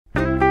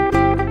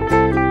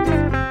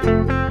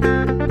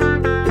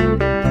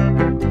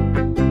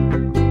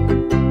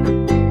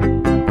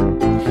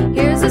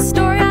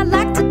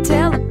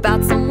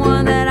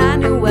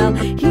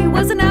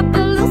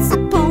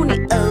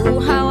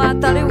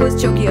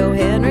oh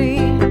Henry.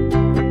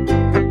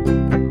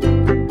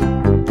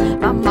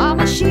 My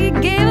mama, she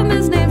gave him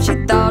his name, she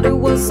thought it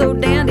was so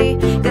dandy,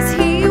 'cause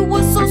he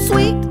was so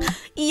sweet,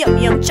 yum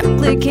yum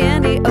chocolate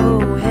candy,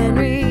 oh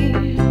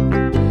Henry.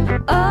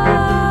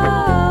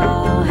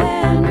 Oh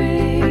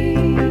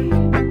Henry.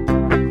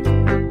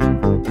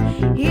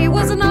 He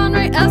was an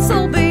ornery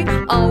SOB,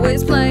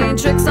 always playing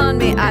tricks on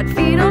me. I'd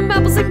feed him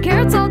apples and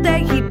carrots all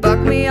day, he'd buck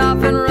me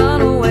off and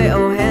run away,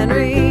 oh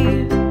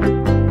Henry.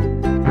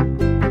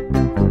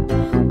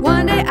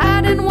 One day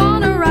I didn't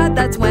want to ride,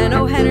 that's when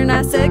oh Henry and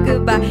I said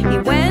goodbye. He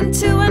went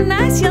to a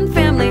nice young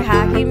family,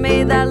 how he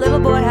made that little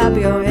boy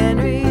happy, oh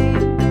Henry.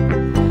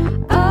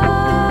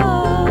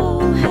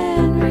 Oh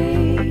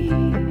Henry.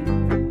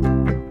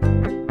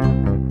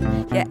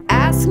 You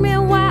ask me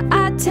why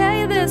I tell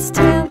you this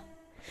tale,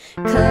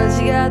 'cause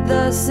you got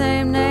the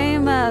same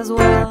name as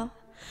well.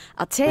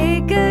 I'll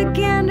take a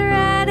gander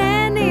at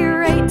any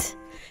rate,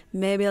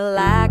 maybe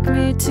like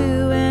me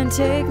too and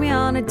take me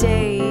on a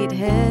date,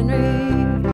 Henry.